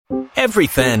Every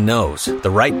fan knows the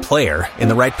right player in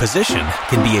the right position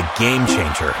can be a game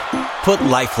changer. Put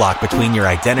LifeLock between your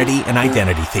identity and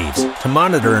identity thieves to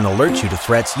monitor and alert you to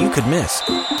threats you could miss.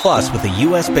 Plus, with a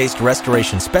U.S.-based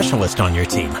restoration specialist on your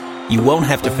team, you won't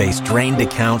have to face drained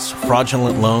accounts,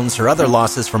 fraudulent loans, or other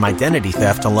losses from identity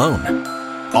theft alone.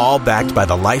 All backed by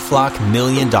the LifeLock $1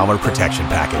 Million Protection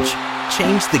Package.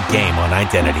 Change the game on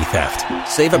identity theft.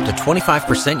 Save up to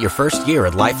 25% your first year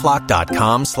at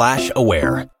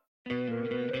LifeLock.com/aware.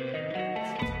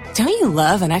 Don't you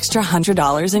love an extra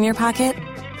 $100 in your pocket?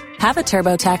 Have a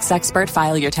TurboTax expert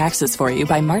file your taxes for you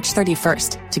by March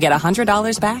 31st to get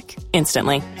 $100 back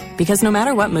instantly. Because no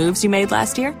matter what moves you made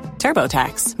last year,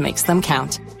 TurboTax makes them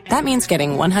count. That means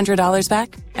getting $100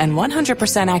 back and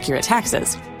 100% accurate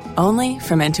taxes only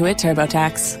from Intuit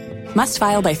TurboTax. Must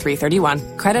file by 3/31.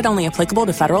 Credit only applicable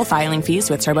to federal filing fees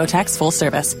with TurboTax full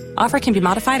service. Offer can be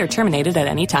modified or terminated at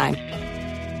any time.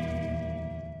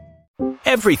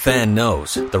 Every fan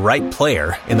knows the right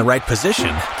player in the right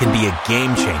position can be a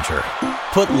game changer.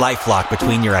 Put LifeLock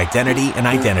between your identity and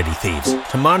identity thieves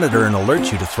to monitor and alert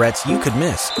you to threats you could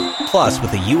miss. Plus,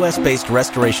 with a U.S.-based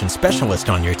restoration specialist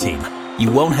on your team,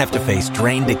 you won't have to face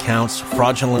drained accounts,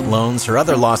 fraudulent loans, or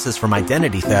other losses from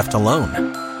identity theft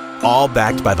alone. All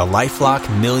backed by the LifeLock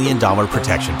 $1 Million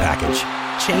Protection Package.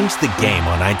 Change the game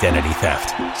on identity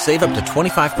theft. Save up to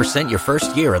 25% your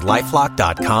first year at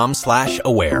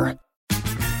LifeLock.com/aware.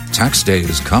 Tax day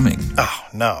is coming. Oh,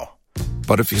 no.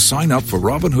 But if you sign up for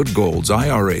Robinhood Gold's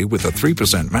IRA with a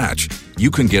 3% match, you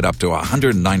can get up to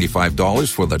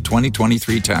 $195 for the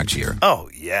 2023 tax year. Oh,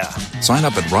 yeah. Sign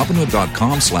up at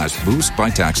Robinhood.com/boost by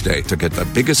tax day to get the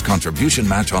biggest contribution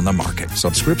match on the market.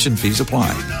 Subscription fees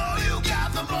apply.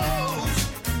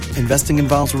 Investing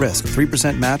involves risk.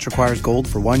 3% match requires gold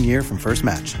for 1 year from first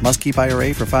match. Must keep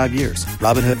IRA for 5 years.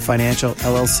 Robinhood Financial,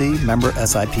 LLC, member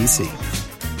SIPC.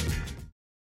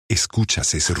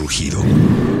 ¿Escuchas ese rugido?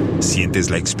 ¿Sientes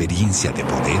la experiencia de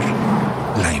poder?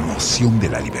 ¿La emoción de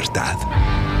la libertad?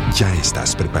 Ya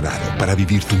estás preparado para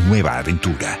vivir tu nueva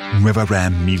aventura. Nueva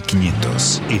Ram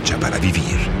 1500, hecha para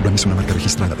vivir. Ram es una marca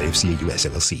registrada de FCA US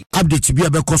LLC. Update bi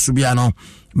abeko subiano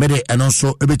mede eno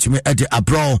so ebetimi ede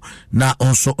abro na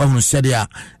onso ohun sedia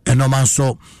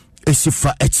enomanso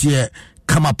esifa echie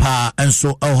kamapa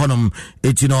enso ehonum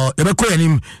etino ebeko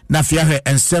yanim na fiahwe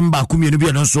ensemba kumienu bi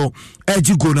eno so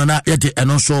ejigo no na yede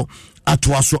eno so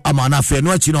atoaso amana fe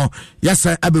no achi no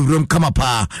yasa abewuram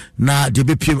kamapa na de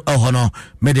bepiem ehono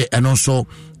mede eno so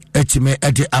etime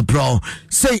ede abro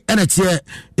say enachie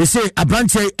say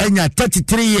abranche enya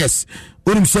 33 years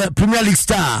unim say Premier League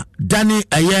star Danny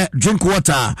aye drink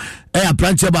water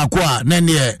abranche ba kwa na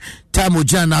ne time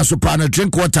ojana so pa na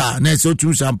drink water na so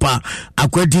tum sampa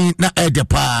akwadi na ede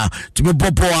pa tumi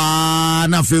bobo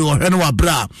na fe o hwene wa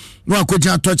bra no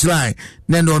akwagina touchline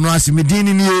na no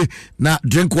asimidini ni na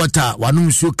drink water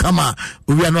wanum so kama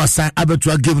owi no asan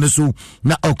abetua game no so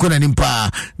na okona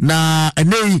nimpa na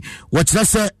enei watira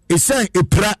se ese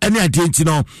epra ene adenti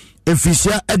no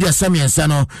efisia ade asamiensa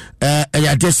no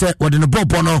eyade se wode no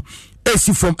bobo no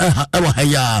esi from ewa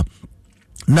haya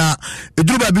na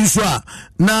edruba bi so a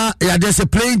na yade se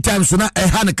playing time so na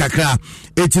ehan kakra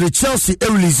etire Chelsea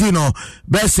release no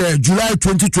bese July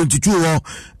 2022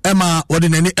 ema wode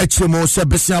nani echemo se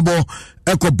besiabo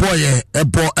eko boye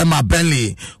ebo ema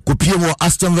Burnley kopiemo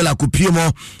Aston Villa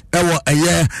kopiemo ewo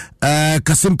eye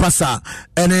Kasimpasa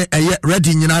ene eye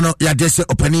ready nyina no yade se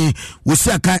opani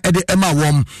wosi aka ede ema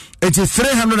wom eti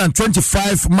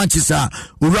 325 matches a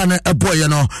urana eboye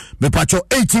no mepacho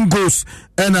 18 goals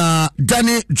and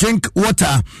Danny drink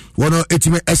water wono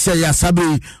etime ese ya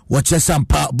sabi wache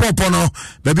sampa bopono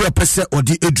bebi opese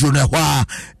odi edru na hwa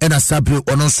ena sabi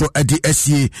wono so edi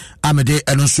esi amede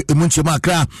eno so emunche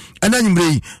makra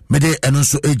enanyimre mede eno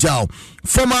so ejao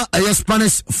former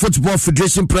Spanish Football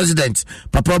Federation president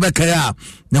Papa Obekaya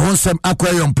ne honsem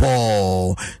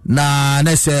akwayompo na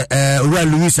nese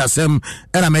Luis asem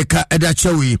ena meka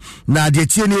edachewi na de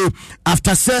tieni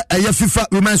after say FIFA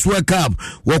Women's World Cup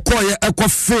wokoye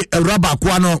ekofe raba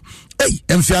kwa no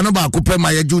emfiano ba ko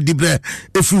pema ya judi bre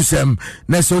efusem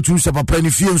na se otum se papa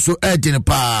ni fie so edin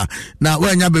pa na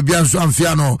wanya bebia so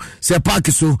amfiano se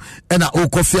park so na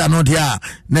okofia no dia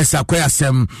na se akwaya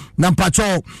sem na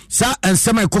mpacho sa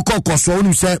ensem ekokoko so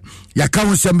onim se yaka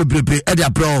wonsem bebrebe e dia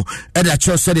bro e dia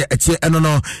cho se dia etie eno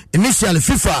no initially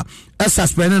FIFA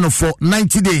suspended no for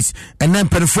 90 days and then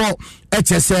for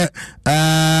HS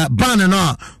ban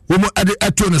no wo mo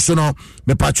eto no so no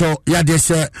me pacho ya de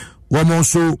se womo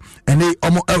so ene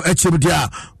omo echibudia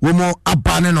womo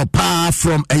abane no pa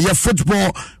from a year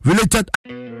football related.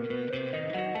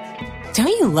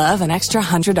 Don't you love an extra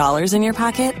 $100 in your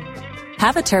pocket?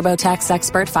 Have a TurboTax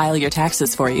expert file your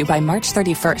taxes for you by March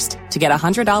 31st to get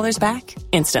 $100 back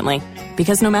instantly.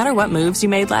 Because no matter what moves you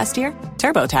made last year,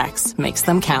 TurboTax makes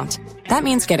them count. That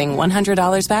means getting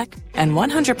 $100 back and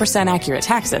 100% accurate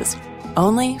taxes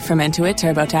only from Intuit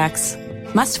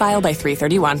TurboTax. Must file by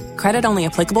 3/31. Credit only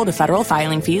applicable to federal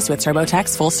filing fees with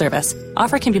TurboTax full service.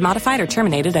 Offer can be modified or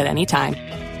terminated at any time.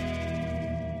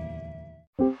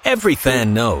 Every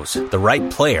fan knows the right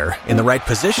player in the right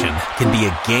position can be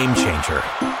a game changer.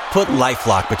 Put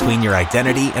LifeLock between your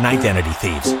identity and identity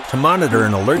thieves to monitor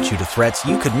and alert you to threats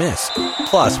you could miss.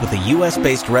 Plus, with a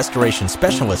U.S.-based restoration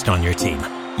specialist on your team,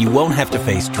 you won't have to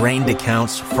face drained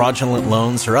accounts, fraudulent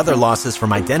loans, or other losses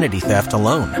from identity theft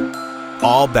alone.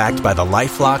 All backed by the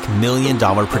LifeLock $1 Million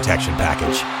Protection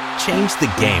Package. Change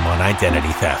the game on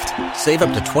identity theft. Save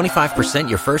up to 25%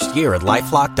 your first year at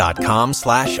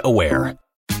LifeLock.com/aware.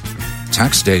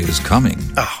 Tax day is coming.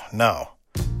 Oh, no.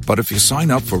 But if you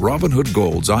sign up for Robinhood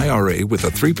Gold's IRA with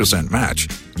a 3% match,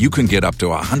 you can get up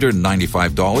to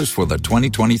 $195 for the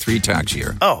 2023 tax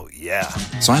year. Oh, yeah.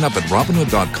 Sign up at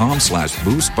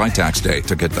Robinhood.com/boost by tax day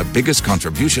to get the biggest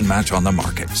contribution match on the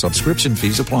market. Subscription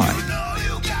fees apply.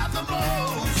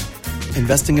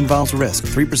 Investing involves risk.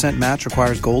 3% match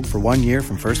requires gold for 1 year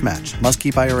from first match. Must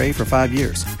keep IRA for 5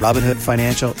 years. Robinhood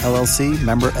Financial, LLC,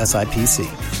 member SIPC.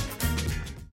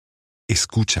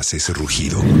 ¿Escuchas ese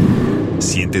rugido?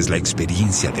 ¿Sientes la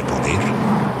experiencia de poder?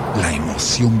 ¿La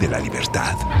emoción de la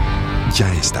libertad?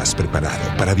 Ya estás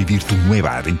preparado para vivir tu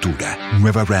nueva aventura.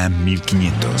 Nueva Ram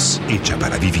 1500, hecha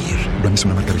para vivir. Ram es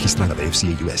una marca registrada de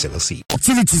FCA US LLC.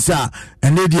 Activities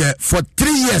and media for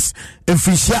 3 years in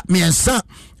Fisher Miensa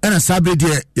and a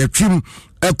Saturday, your trim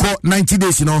echo 90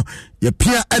 days, you know. Your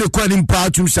peer recording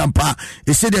part to Sampa.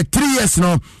 He said that 3 years, you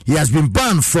know, he has been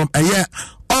banned from a year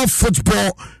of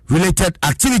football related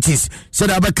activities. Said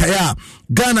Abakaya,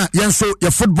 Ghana, Yanso,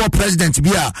 your football president,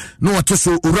 Bia, no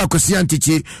Atoso, Urako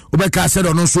Siantichi, Ubeka said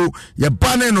on also, your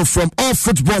banning from all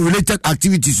football related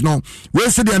activities. No, we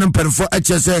also the number for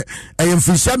HSA, a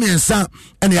Fishami and Sa,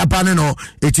 and your banano,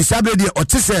 it is Saturday or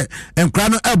Tisse, and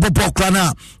Crano Elbow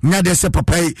Crana, Nade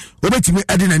Papai, Ubeti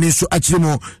adding an issue at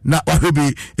Chimo, na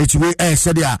Wahubi, it's way I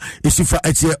said, yeah, it's if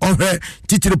I say on her,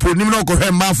 Titi Punimo, go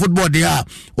her ma football, they are,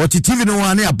 what it even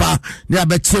one near Ba, near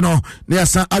Betino, near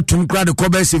San Atum Crowd, the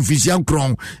Cobes in Fishian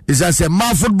Cron, is as a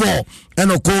ma football,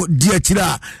 and Oko, dear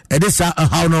Chira, and this a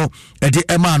Hauno, at the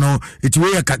Emano, it's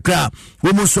way a Kakra,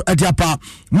 Womoso at Yapa,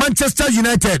 Manchester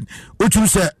United, which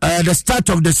was the start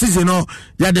of the season, no,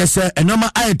 yeah, there's a normal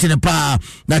item in the power,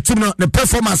 Natino, the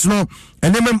performance, no,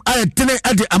 and then I tell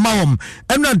at the Amawam,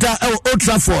 and not Old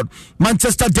Trafford,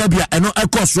 Manchester Derby, and no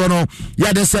Ecos Rono,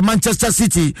 yeah, there's a Manchester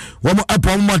City, one more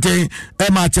upon Monte,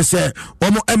 Emma Chese,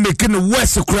 one more making the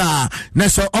West Cra,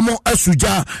 Nessa Omo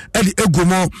Asuja, Eddie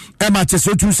Egumo, Emma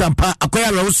Chese to Sampa,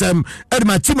 Akoya Rosem,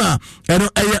 Edma Tima, and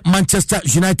Manchester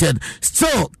United.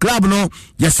 Still, club no,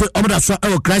 yes, Omoda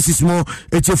our crisis more,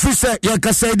 it's a free set,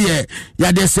 Yaka said, yeah,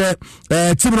 there's a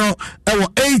Timno, our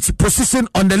 8th position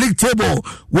on the league table,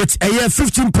 with a year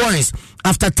 15 points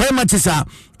after 10 matches.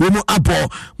 We move up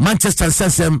Manchester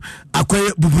Sesem,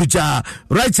 Akoye Bubuja,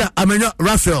 writer Amenyo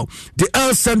Raphael, the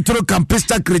El Centro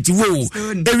Campista Creativo,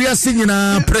 area singing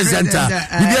presenter.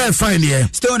 Bibia fine here.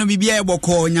 Stone Bibia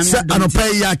Boko,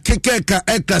 Anopeya, Kekeka,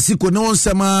 El Clasico, no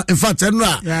Sama, in fact,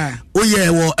 yeah. Oh,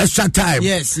 yeah, extra time.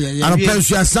 Yes, yeah.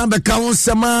 Anopeya Samba Kaon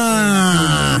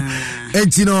Sama.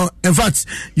 And you know, in fact,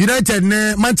 United,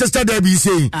 Manchester Derby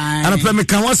say, Anopeya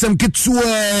Kawasem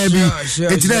Kitsuebi,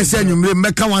 it's there saying you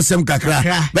make Kawasem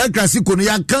Kakra. Classico,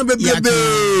 ya can't be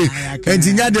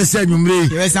engineer the same.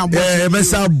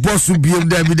 Bessa boss will be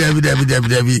Debbie.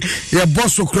 Your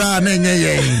boss will cry.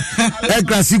 El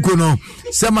Classico, no.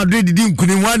 Some Madrid didn't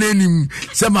couldn't one enemy.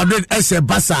 Some Madrid as a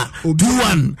Bassa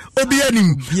 2-1.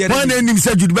 Obianim. One enemy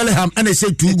said to Bellingham and they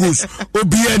said 2 goals.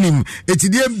 Obianim. It's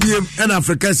the MBM and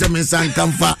African Semensan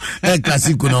Kamfa El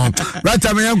Classico, no. Right,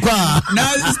 I mean,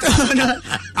 no,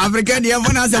 African, the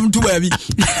one has them too heavy.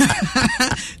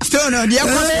 Stone, the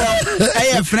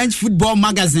a French football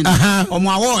magazine on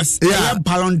my was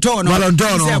Ballon d'Or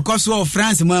of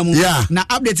France mamu na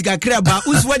update ga kreba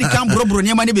uswa di kan brobro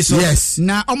nyama ne be so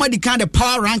na omo di kan the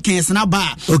power rankings na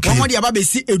ba omo di aba be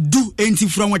si edu enti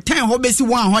from 10 ho be si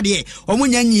 1 ho de omo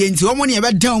nyanye enti omo ne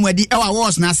be dan wadi e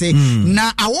awards na se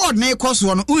na award na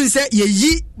ekoso no unse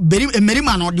yeyi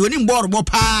merima no de oni mborbo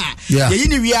pa yeyi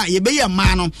ni wi a ye be ye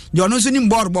ma no de ono so ni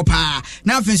mborbo pa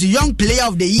na afenso young player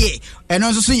of the year and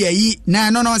also so yeyi na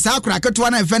no sa akura keto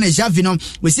na fe na Javi no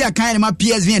we see a kind ma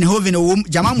PSV and Hoven wo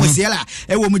Jama Musiala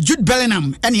e wo Jude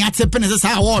Bellingham and ya tepe na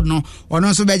sa award no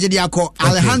ono so beje di akọ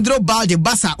Alejandro Balde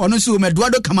Bassa ono so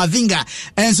Eduardo Camavinga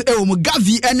enso ewo mu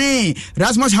Gavi ene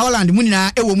Rasmus Haaland mu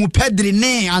nyina ewo mu Pedri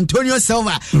ne Antonio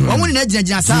Silva omo nyina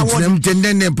gyina sa wo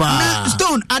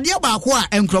Stone ade ba ko a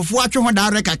enkrofo atwe ho da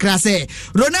rekakra se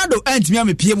Ronaldo antimi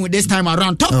amepie mu this time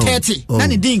around top 30 na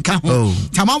ne din ka ho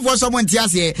tamanfo so mo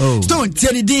ntiase Stone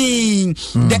tieni din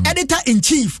the editor in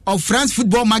chief of France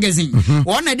Football Magazine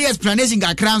one the explanation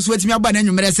ga kran so atimi aba na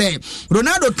nwumere se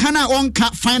Ronaldo kana on ka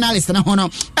finalist na ho no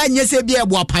anye se bia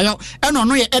ebo apayo eno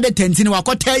no ye editor ntini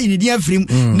wakota yi ne dia frim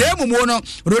na emumu no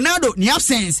Ronaldo ni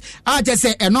absence a je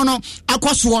se eno no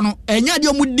akoso no enya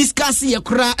de mu discuss ye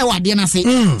kra e wade na se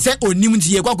se onim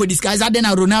nti ye kwako discuss ade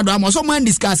na Ronaldo am so man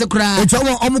discuss kra eto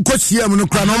omo kochia mu no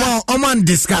kra no omo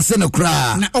discuss no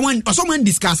kra na omo so man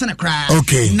discuss na kra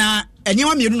na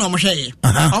enyewa mienu no omo hweye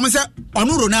omo se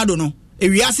ono Ronaldo no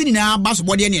ewiase ni na baso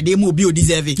bode ne de mo bi o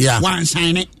deserve one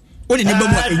shine Odi ne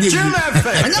bamu enye.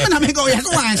 Anya na me go yes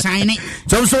one shine.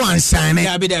 So one shine.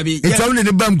 Dabi. It's only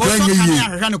the bam kra enye yi.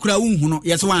 Hwa no kra unhu no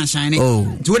yes one shine.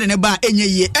 Ti wodi ne ba enye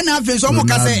yi. E na afi so mo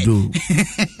ka se.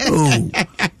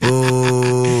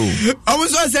 Omo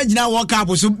so say gina World Cup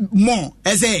so mo.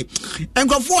 E say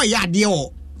enkofo ya de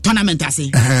o tournament ase.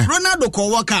 Ronaldo ko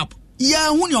World Cup.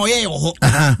 Ya hu ne oye ho.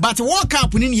 But World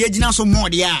Cup ni ye gina so mo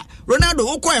de a. Ronaldo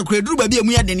okwa ekreduru ba bi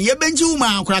emu ya de ne ye benchi uma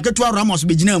akura ketua Ramos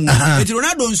be gina mu. Eti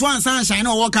Ronaldo nso ansan shine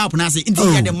no World Cup na se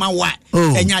nti ye de ma wa.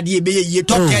 Enya de be ye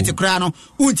top 30 kra no.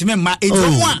 Untime ma eti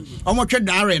omo twe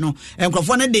dare no.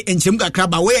 Enkrofo ne de enchim kakra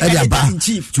ba we editor in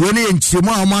chief. Tuwe ne enchim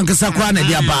a omo ankasa kwa na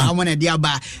de aba. Omo na de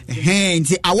aba.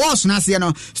 Nti awards na se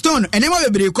no. Stone enema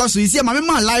bebre koso isi ma me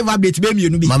ma live update be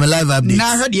mienu bi. Ma live update.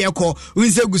 Na hwe de ekọ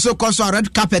unse guso koso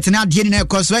red carpet na de ne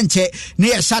koso enche ne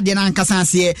ye shade na ankasa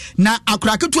ase na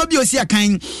akura ketua bi osi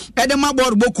akan edema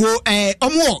board boko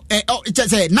omo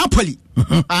say Napoli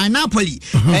Napoli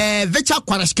Vecha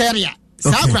Kvaratskhelia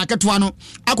sa akura ketua no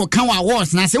akokan wa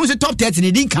awards na se won se top 30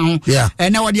 ne din kan ho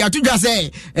na wodi atudwa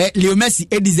say Leo Messi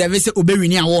deserve say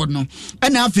obewini award no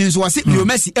na afin so say Leo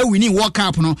Messi wini World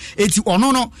Cup no eti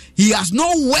ono no he has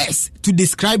no words to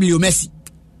describe Leo Messi.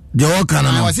 The all can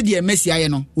I was the Messi aye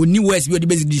no oni words we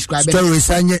dey describe story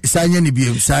sanye ni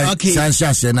bi san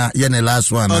na ye ne last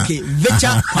one okay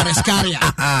Vecha Kvaratskhelia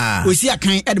osi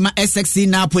akan edma SXC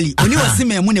Napoli oni wasi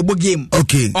me mu ne bo game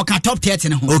okay oka top 30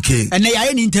 ne ho okay and na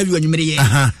ye ni interview anyumere ye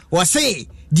o say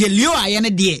the Leo aye ne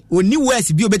de oni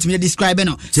words bi obetimi describe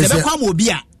no se be kwa mo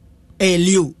obi a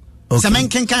Leo samen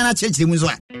kenkan na chechire mu so.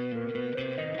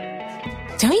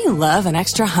 Don't you love an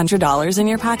extra $100 in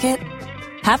your pocket?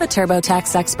 Have a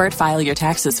TurboTax expert file your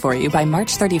taxes for you by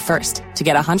March 31st to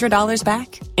get $100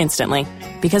 back instantly.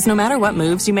 Because no matter what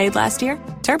moves you made last year,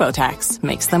 TurboTax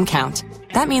makes them count.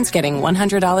 That means getting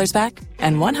 $100 back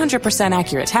and 100%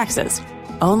 accurate taxes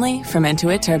only from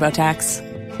Intuit TurboTax.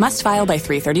 Must file by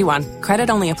 3/31.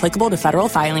 Credit only applicable to federal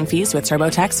filing fees with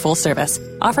TurboTax full service.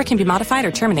 Offer can be modified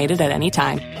or terminated at any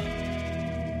time.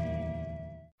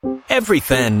 Every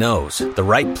fan knows the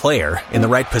right player in the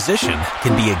right position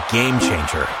can be a game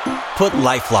changer. Put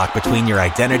LifeLock between your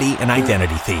identity and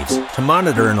identity thieves to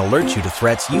monitor and alert you to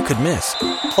threats you could miss.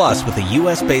 Plus, with a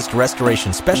U.S.-based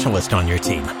restoration specialist on your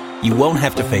team, you won't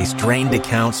have to face drained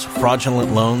accounts,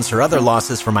 fraudulent loans, or other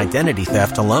losses from identity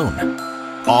theft alone.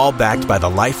 All backed by the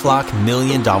LifeLock $1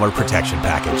 Million Protection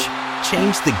Package.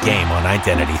 Change the game on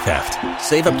identity theft.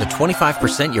 Save up to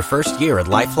 25% your first year at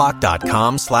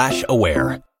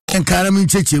LifeLock.com/aware. I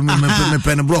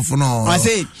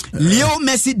say Leo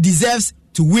Messi deserves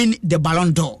to win the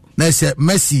Ballon d'Or.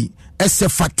 Messi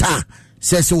fata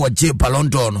says what J Ballon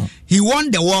d'Or no. He won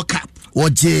the World Cup.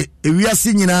 What J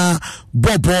ewiase nyina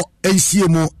bobo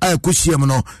ensiemu akusiemu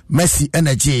no Messi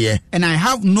energy. And I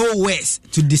have no words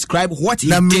to describe what he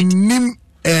na did. Nim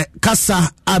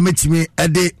kasa ametimi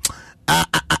ede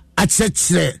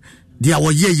achechre dia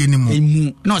woye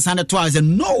nimu. No sound twice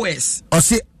no words. O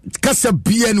say kasa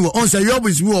bia no on say yob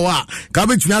is wo a ka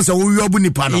betumi asa wo yob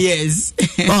nipa no. Yes.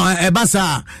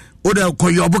 Ebasa oda ko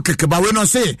yob keke ba we no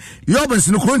say yob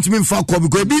nsi no krontimi mfa ko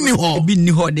because bi ni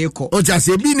ho de ko. O ja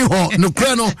say bi ni ho no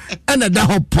kra no ena da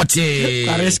ho poche.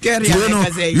 Kvaratskhelia no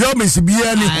yob nsi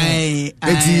bia ni ho.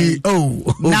 Eti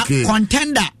okay. Na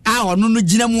contender ono no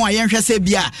gina mu a yenhwe se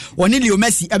bia woni Leo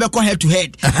Messi ebekọ head to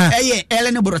head. Eye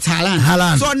Erling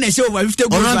Haaland. So na she over 50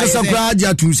 goals. Ono ka sakra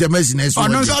ja tum se Messi na so.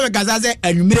 Ono so be gaza se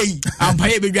anwumere yi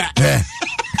ampaye bedwa.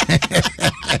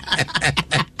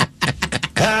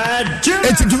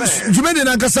 Jumede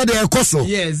na kasa de ekoso.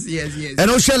 Yes. And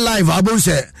o share live abon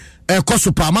say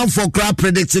ekoso pa man for crowd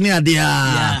predicting ade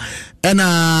a. And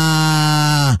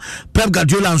Pep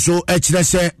Guardiola so e kire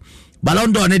say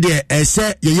Ballon d'Or ne de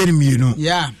say ye yeri mienu.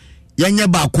 Yeah. yenye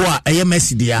ba ko a eye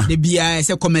Messi dia de bia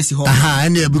se komesi ho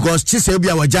and because chise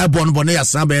bia wajai bon ya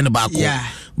san be ne ba ko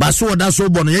ba so da so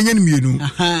bon yenye ne mienu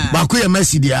ba ko ye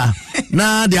Messi dia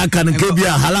na de aka ne ke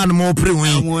bia Haaland mo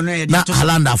prewen na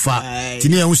Haaland afa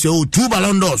tini e hu se 2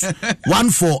 Ballon d'Ors, one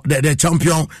for the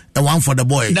champion and one for the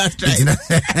boy. That's right.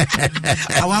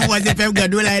 I want was the Pep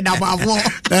Guardiola in that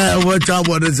what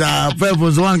trouble is Pep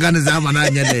was one kind of zaman.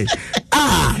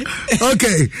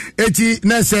 Okay, eti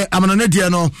nese amanane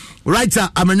no writer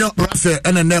amenyo rafe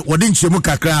enene wodi nchemu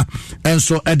kakra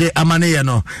enso ede amane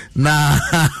no na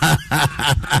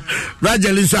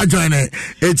Rajali so join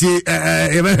eti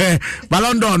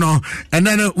Ballon d'Or no and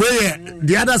then we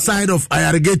the other side of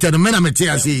irrigated men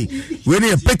ametiasi we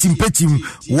need petim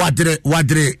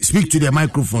wadre speak to the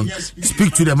microphone.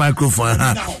 Speak to the microphone.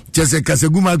 Just a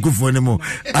kasagu microphone mo.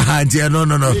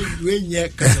 No. We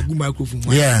kasagu microphone.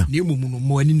 Yeah.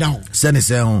 Send it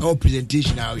down. Oh,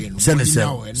 presentation now. Send it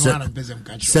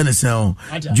down.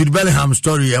 Jude Bellingham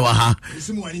story. Ya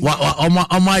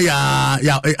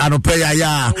anope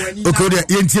ya. Okay,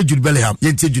 yenti Jude Bellingham.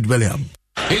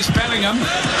 Here's Bellingham.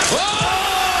 Oh!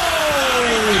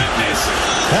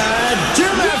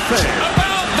 Goodness.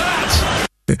 About that.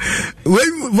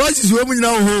 When what is women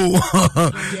now?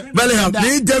 Bellingham,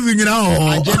 they interview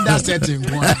now. Agenda setting.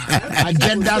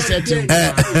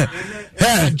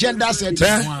 Agenda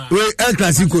setting. We El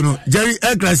Clasico no. Jerry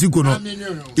El Clasico no.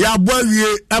 Ya boy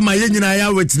we ama ye nyina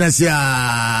ya witness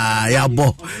ya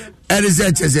bo. El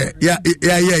research ya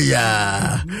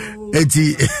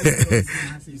eti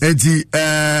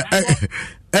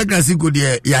El Clasico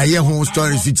de ya ye ho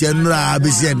story fitie no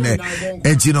abese ne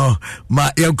enti no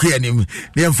ma yakua nim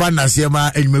ne mfa na se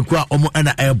ma enyimeku a omo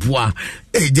na airport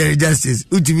Jerry Justice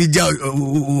utimi ja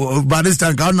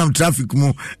barista ka onam traffic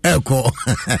mu eko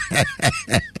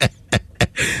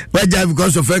Waja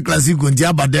because of El Clasico nti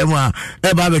abadem a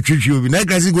e ba betwetwe obi na El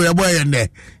Clasico ya boy ne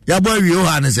ya boy wi o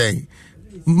ha ne say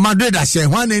Madrid ase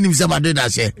hwan enim se Madrid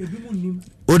ase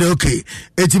okay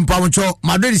etimpamcho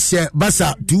Madrid se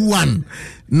Barca 2-1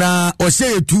 na o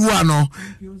say 2-1 no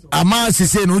ama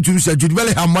sese no utum se Jude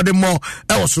Bellingham mode mo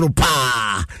e wosoro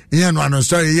pa yen no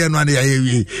sorry yen no ya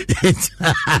yewi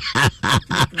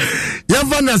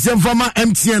Yavana Semfama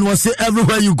MTN was say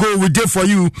everywhere you go we dey for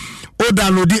you o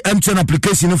download the MTN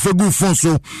application for good phone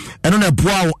so and on a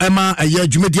boa ema aye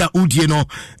dwumedia udie no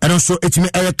and also etimi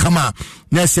aye kama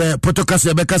na se protocol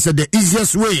se beka se the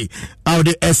easiest way out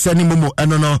the SN momo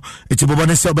and no etibobo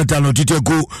ne se download it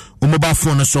go o mobile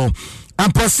phone so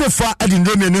and Pacifa Edin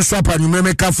Remy Swap and you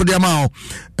may come for the amount.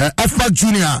 FPAC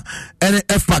Junior and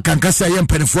FPAC and Cassa Yam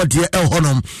Pennyford here, El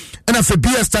Honum, and if a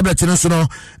BS tablet international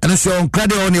and so on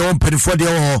credit on your own Pennyford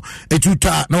or a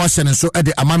tutor, no one and so at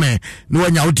the Amame, no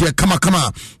one out here, come,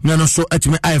 no so at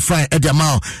me, I find at the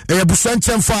amount. A Busan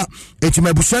Chamfa, et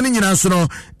me Busaning in Arsenal,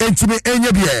 intimate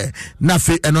any beer,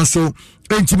 nothing and also.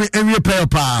 Entimi enwe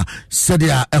pepa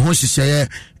sedia ehon hihye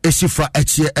esifa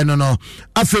achie eno no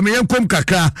afemi yenkom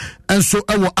kakra enso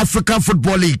ewo African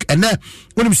Football League ene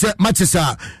wonim se matches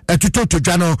a etuto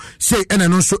todwano sei ene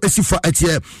no so esifa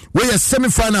achie we ye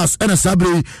semi-finals ene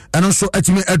sabri eno so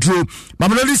atimi adro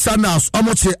Mamelodi Sundowns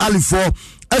omoche alifo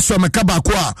eso mekaba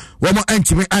ko a wo mo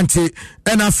entimi anti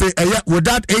ena fe eye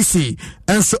without AC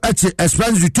enso achi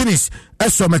Esperance de Tunis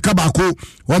eso mekaba ko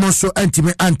wo mo so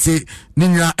entimi anti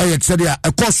ninya eye tsedia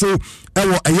ekoso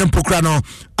ewo ayempokra no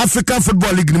African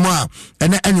Football League ni mo a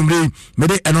ene anyumre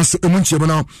mede eno so emunchie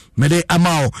no mede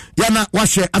amao yana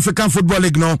wahwe African Football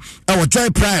League no ewo Joy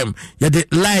Prime ye de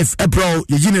live ebro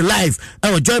ye yini live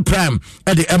ewo Joy Prime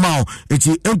e de amao eti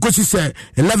enkosi se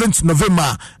 11th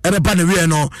November ereba ne we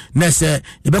no na se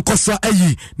ye be koso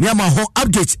ayi ni ama ho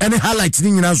update any highlight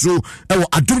ni nyina so ewo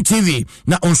Adom TV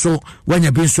na onso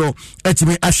wanya bi so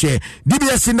etimi ahwe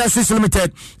DBS Industries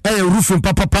Limited roofing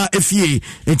papa efie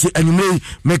enti anyume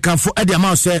mekanfo ade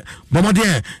amao se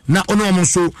bomodien na ono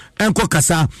so enko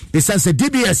kasa esanse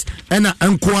DBS ena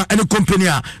enko ene company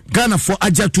a Ghana for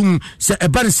ajatum se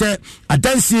ebane se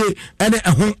adansie ene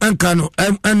ehon enka no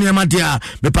enema dia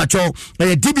bepacho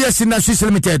DBS Industries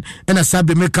Limited ena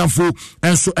sabe mekanfo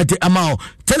enso ade amao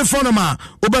telephone number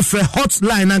obefre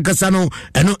hotline ankasa no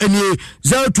eno enie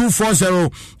 0240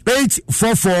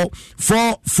 844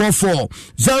 444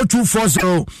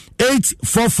 0240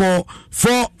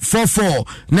 844-444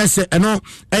 nese eno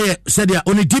said ya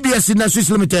only DBS Industries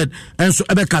Limited and so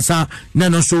ebe kasa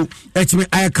neno so etimi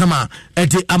ayakama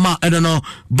edi ama edono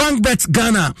BankBet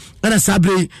Ghana and a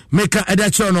sabri maker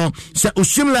edachono se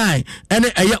ushimline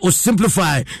ene eye o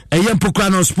simplify eye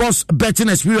mpokrano sports betting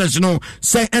experience no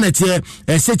say enetie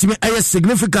setimi aye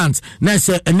significant na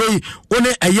se ene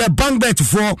one eye BankBet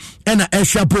for ena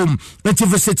eshapom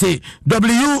visit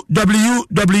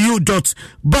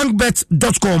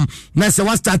www.bankbet.com na se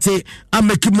one start and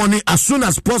make money as soon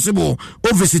as possible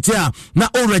o visit here na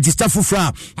o register for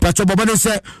fra pacho bobane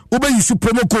se ube use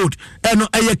promo code eno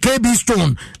eye KB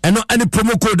Stone eno any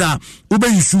promo code ube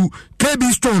use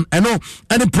KB Stone eno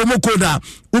any promo code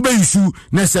ube use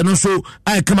na se no so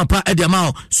I come up at the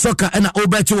amount soccer and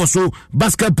obeti also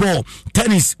basketball,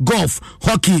 tennis, golf,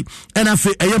 hockey and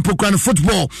afi ayempokran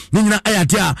football nina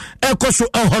ayatia ekoso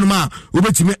ehorma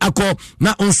ubetimi akọ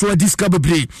na onso discover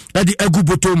play at the egu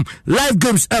bottom live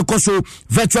games ekoso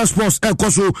virtual sports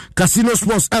ekoso casino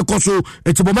sports ekoso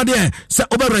etibomade se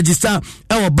oba register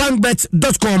our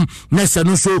bankbet.com na se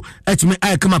no so etimi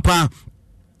I come up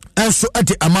also at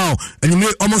the amount and you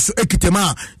may almost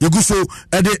ekitema yeguso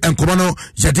ede enkomano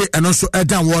yede enonso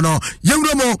edan wono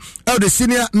yewromo the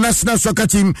senior national soccer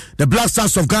team the Black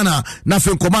Stars of Ghana na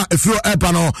fenkoma efiro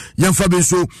epano yemfa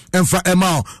benso emfa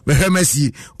emao we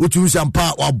hemesi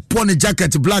utumsampa wa bone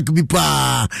jacket black bi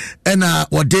pa ena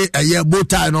wode eye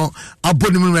bota no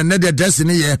aboni mu na de dress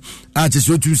ne ye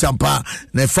atese utumsampa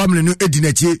na family no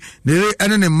edinachi ne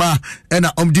ene ne ma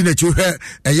ena omdinachi hwe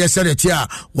eye seretia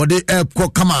wode ekọ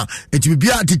kama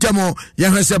etibia titamo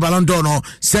yehwese Ballon d'Or no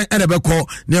sen enebeko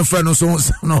nemfa no so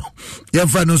no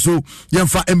yemfa no so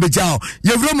yemfa embejao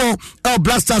yevromo el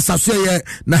Blasters asye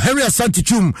na Henry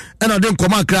Santichum eno de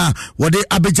nkomakra wode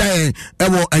abejae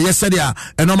ewo eyesedia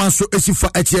enoma so esifa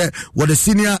etie wode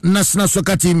senior national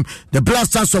soccer team the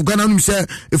Blasters of Ghana numse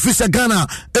efisa Ghana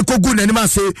ekogu na nima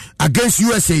se against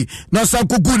USA no sa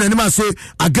kogu na nima se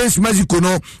against Mexico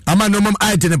no ama no mom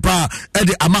identify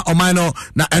ede ama omano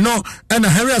na eno ena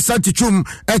Henry Santichum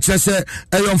HSA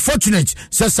unfortunate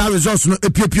says our results no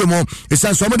epiepio mo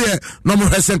esan so mo de no mo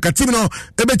hesen katim no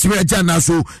ebetime agya na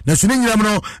so na so nyinam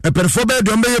no perform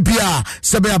do mbeye bia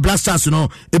sebe Blasters no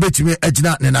ebetime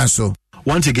agina ne na so.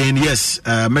 Once again, yes,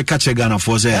 Mekache Ghana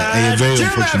for a very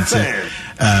unfortunate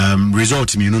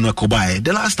result. Me, no Kobai.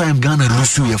 The last time Ghana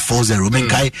lose you 4-0.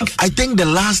 I think the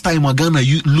last time Ghana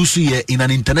lose you in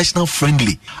an international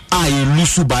friendly, I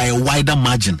lose by a wider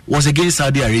margin was against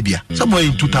Saudi Arabia somewhere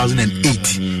in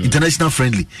 2008 international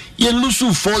friendly. You lose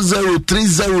 4-0,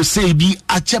 3-0, say be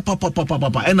a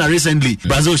papa. And recently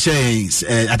Brazil shares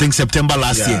I think September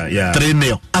last year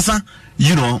 3-0. Asa.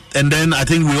 You know, and then I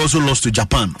think we also lost to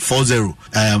Japan 4-0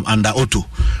 under Otto.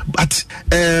 But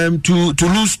to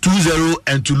lose 2-0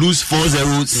 and to lose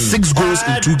 4-0, 6 goals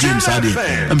in 2 games,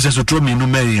 I'm just to throw me no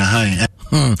money high.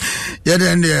 Yeah,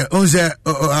 then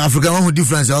Africa one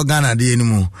difference or Ghana the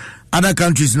anymore. Other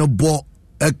countries no ball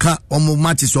omo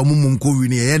matches omo munko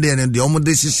win here then the omo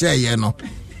share no.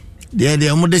 The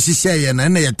omo share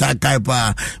na ya takai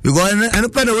pa because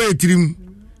and pay the way trim.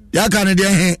 Ya can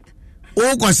dey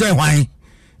o ko say why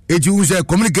it you say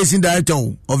communication director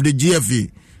of the GFA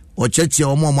or church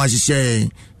or more share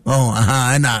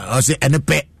and I say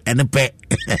NP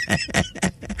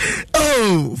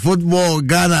oh football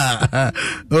Ghana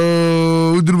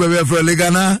oh do be for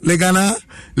Legana oh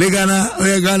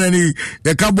Ghana ni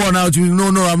the carbon out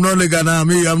no I'm not Legana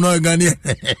me I'm not Ghanaian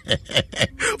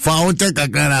for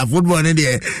Ghana football in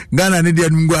there Ghana ni there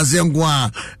ngwase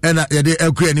nkwa na ye de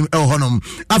akua ni honom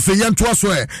afeyan to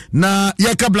so na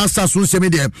yeka Blasters so semi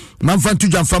there manfa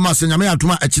tujan farmers nyame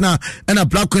atoma akina na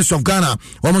Black Queens of Ghana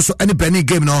almost any penny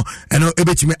game no eno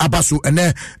ebetimi abaso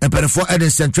ene for Eden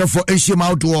Central for Asian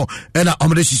outdoor and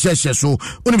Omade Shisha. So,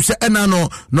 Unimse Enano,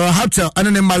 no hotel,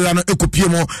 and then Mariano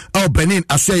Ecopiemo, or Benin,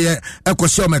 Asway, Eco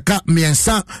Meka,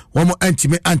 Miensa, Homo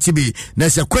Antibi,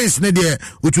 Nessa Queens Nedia,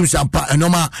 Utumsampa, and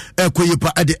Noma,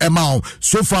 Ecoyipa at the Emao.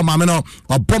 So far, Mameno,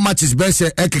 or bomb matches best,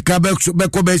 Ekabek,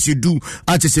 Bekobes, do,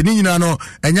 Artisanino,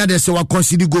 and Yadesawa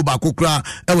consider go back, Okra,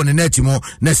 Ewan Netimo,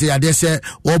 Nessa Yadese,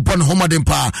 or Bon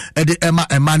Homadimpa, at the Emma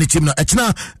and Manitim,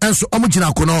 Etna, and so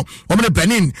Omujina Kono, Omade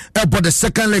Benin, about the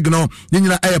second leg no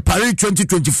nyina Paris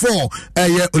 2024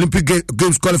 Olympic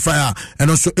Games qualifier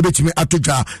and also ebetimi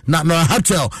atoja na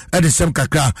hotel at the same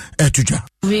kakra atoja.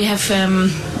 We have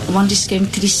won this game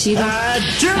 3-0.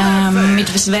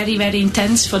 It was very, very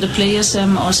intense for the players,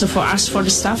 also for us, for the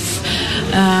staff.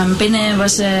 Benin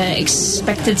was an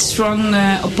expected strong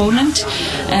opponent.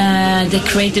 They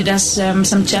created us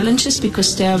some challenges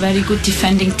because they are a very good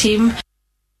defending team.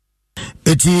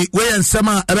 eti we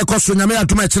ensema ebekoso nyame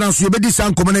atoma ekira so yebedi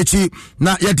san komenachi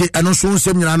na yede eno so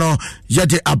nsem nyina no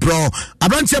yede abro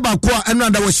abranche ba ko eno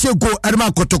anda wo shego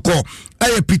erma kotoko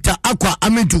eye Peter Akwa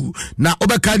Amidu na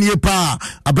obeka ne pa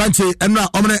abranche eno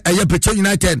omne eye Peche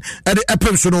United ede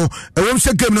epem so no ewom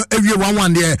se game no ewie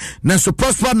 1-1 de na so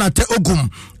Prosper na te ogum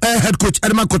head coach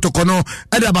erma kotoko no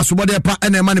ede abasobode pa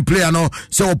ene man player no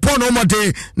se opo no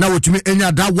mode na wotumi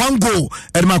enya da 1 goal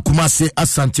erma Kumase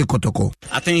Asante Kotoko.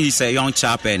 I think he's a young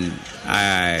chap and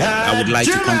I would like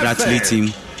to congratulate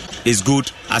him. He's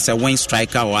good as a wing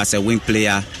striker or as a wing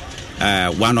player.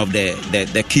 One of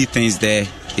the key things there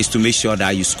is to make sure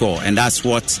that you score, and that's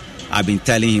what I've been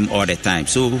telling him all the time.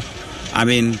 So, I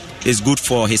mean, it's good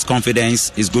for his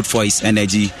confidence, it's good for his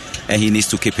energy, and he needs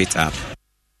to keep it up.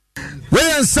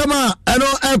 When summer, I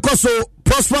know Koso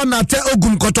Prosper Nate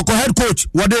Ogum Kotoko head coach,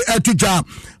 what they tuja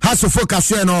has to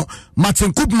focus no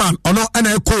Martin Koopman ono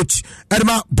ena coach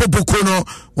Edma Bobokono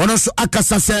one also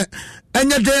akasase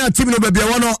enya day team no baby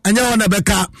wono enya wona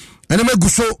beka ene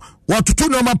meguso watutu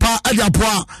no mapa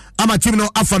adiapoa ama team no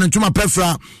afa no ntuma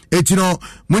pefra etino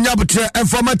munya butre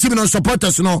informa team no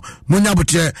supporters no munya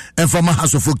butre informa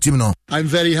has of team no. I'm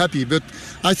very happy, but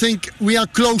I think we are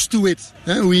close to it.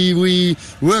 We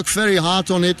work very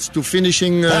hard on it to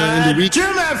finishing in the week,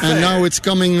 and now it's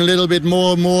coming a little bit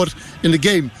more in the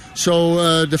game.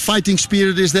 So the fighting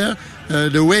spirit is there.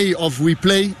 The way of we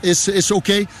play is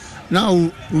okay.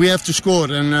 Now we have to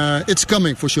score, and it's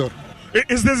coming for sure.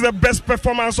 Is this the best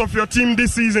performance of your team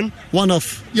this season? One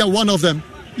of them.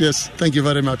 Yes, thank you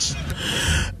very much.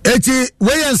 Eti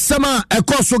we summer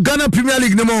across Ghana Premier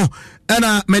League nemo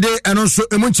ana mede anonso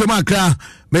emunchema akra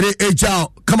mede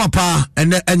ejao kama pa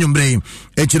ene enyumbre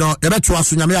eti no yebeto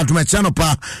aso nyame adoma chano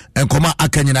pa enkoma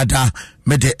akanyina da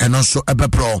mede anonso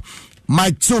ebepro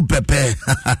Mike Two Pepe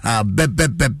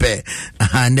Pepe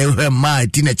ne we ma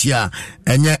tinachia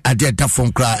enye ade da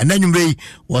fon kra ene enyumbre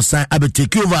wosan abe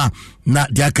take over na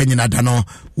de akanyina da no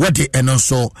wode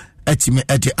enonso etime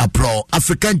ede apro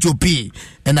African GP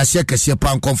and a shake a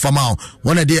pan confirm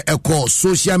one of the echo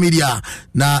social media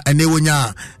na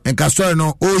enewonya and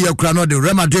Castorno oh you crano the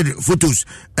Real Madrid photos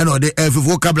and all the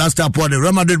vocal blaster upon the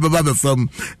Real Madrid baba from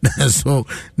so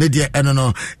Nidia and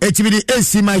no HBD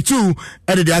AC my two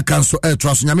edit the account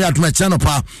trust nyame atuma channel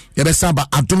pa yebesamba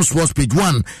Adom Sports page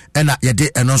 1 and yede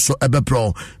and also ebe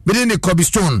pro within the Kobe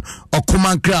Stone or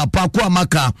Kumankra Pakwa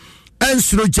Maka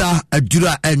Ensroja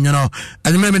adura enyono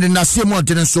anyeme me na se mo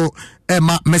dene so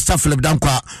ema Mr Philip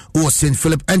Dankwa o St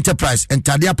Philip Enterprise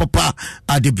entadia papa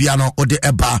adebiano ode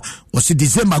eba o si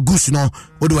December goose no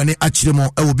ode wani akire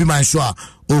mo e wo bi man so a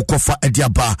o kofa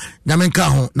adiaba nyamenka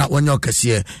ho na wonyo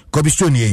kase Kobi Stone